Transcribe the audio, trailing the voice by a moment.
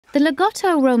The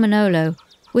Lagotto Romagnolo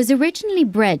was originally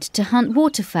bred to hunt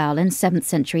waterfowl in 7th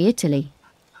century Italy,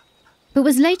 but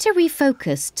was later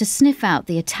refocused to sniff out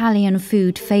the Italian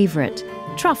food favourite,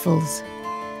 truffles.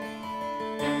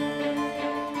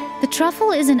 The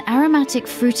truffle is an aromatic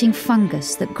fruiting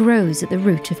fungus that grows at the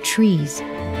root of trees.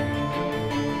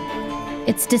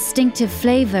 Its distinctive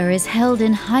flavour is held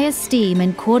in high esteem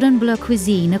in cordon bleu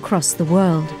cuisine across the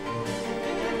world.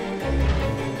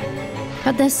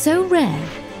 But they're so rare,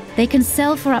 they can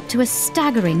sell for up to a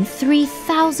staggering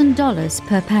 $3,000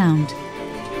 per pound.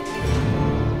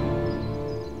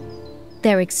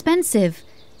 They're expensive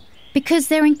because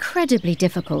they're incredibly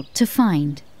difficult to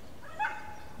find.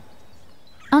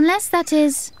 Unless, that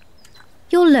is,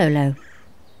 you're Lolo,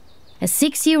 a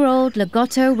 6-year-old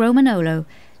Lagotto Romagnolo,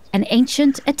 an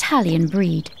ancient Italian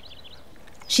breed.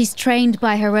 She's trained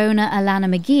by her owner,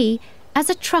 Alana McGee, as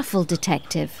a truffle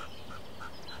detective.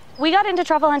 We got into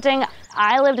truffle hunting.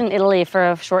 I lived in Italy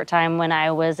for a short time when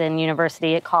I was in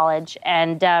university at college,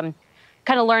 and kind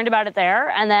of learned about it there.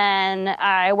 And then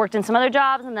I worked in some other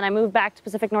jobs, and then I moved back to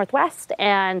Pacific Northwest,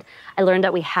 and I learned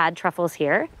that we had truffles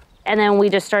here. And then we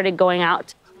just started going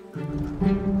out.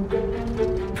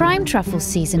 Prime truffle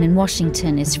season in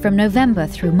Washington is from November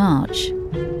through March.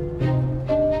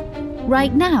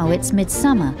 Right now it's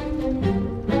midsummer,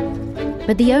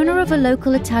 but the owner of a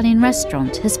local Italian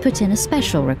restaurant has put in a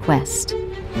special request.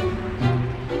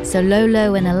 So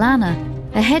Lolo and Alana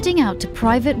are heading out to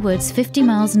private woods 50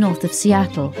 miles north of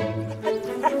Seattle.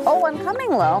 Oh, I'm coming,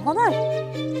 Lo. Hold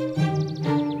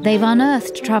on. They've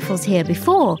unearthed truffles here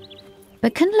before,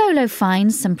 but can Lolo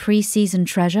find some pre-season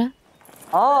treasure?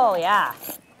 Oh, yeah.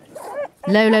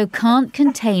 Lolo can't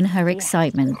contain her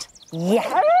excitement.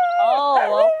 Yeah.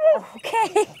 Oh,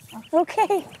 okay.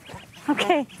 Okay.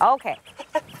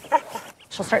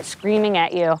 She'll start screaming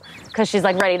at you because she's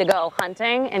like ready to go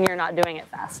hunting and you're not doing it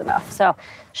fast enough. So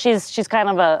she's kind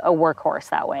of a workhorse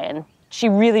that way, and she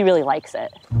really, really likes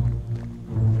it.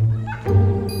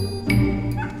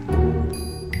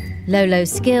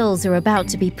 Lolo's skills are about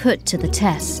to be put to the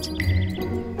test.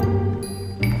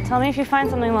 Tell me if you find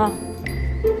something, Lo.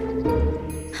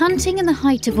 Hunting in the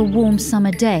height of a warm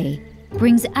summer day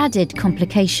brings added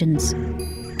complications.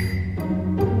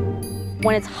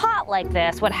 When it's hot like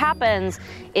this, what happens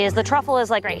is the truffle is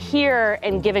like right here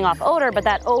and giving off odor, but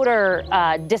that odor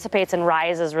dissipates and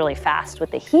rises really fast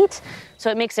with the heat.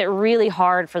 So it makes it really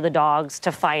hard for the dogs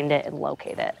to find it and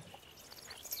locate it.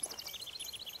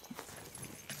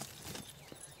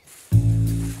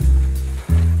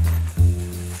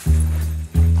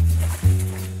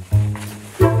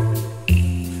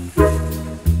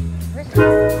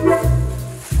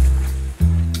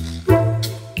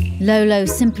 Lolo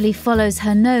simply follows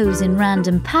her nose in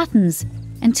random patterns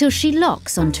until she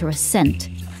locks onto a scent.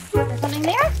 There's something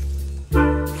there?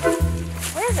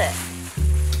 Where is it?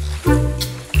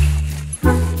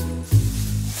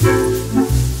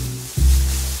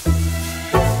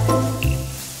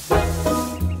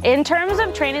 In terms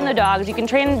of training the dogs, you can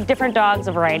train different dogs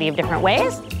a variety of different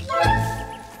ways.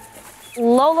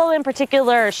 Lolo in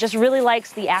particular just really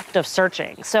likes the act of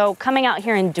searching. So coming out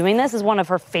here and doing this is one of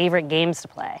her favorite games to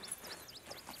play.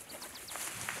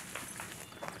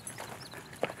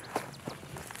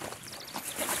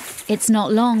 It's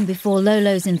not long before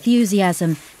Lolo's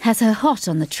enthusiasm has her hot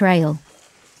on the trail.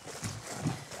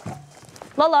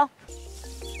 Lolo.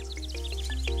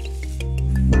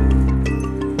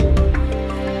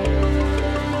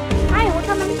 Hi, we're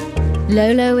coming.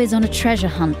 Lolo is on a treasure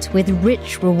hunt with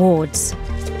rich rewards.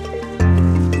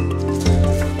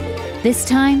 This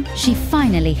time, she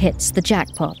finally hits the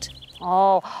jackpot.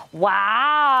 Oh,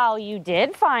 wow, you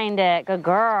did find it. Good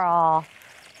girl.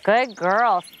 Good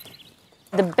girl.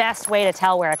 The best way to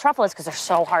tell where a truffle is, because they're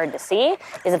so hard to see,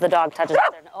 is if the dog touches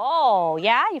it. Oh,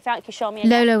 yeah? You show me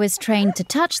again? Lolo is trained to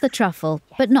touch the truffle,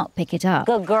 but not pick it up.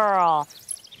 Good girl.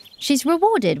 She's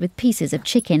rewarded with pieces of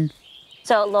chicken.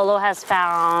 So Lolo has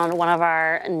found one of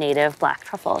our native black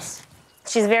truffles.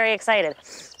 She's very excited.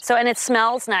 And it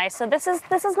smells nice, so this is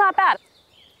not bad.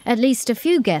 At least a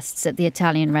few guests at the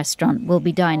Italian restaurant will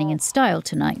be dining in style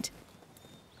tonight.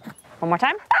 One more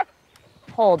time.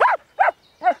 Hold.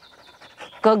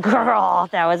 Good girl.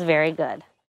 That was very good.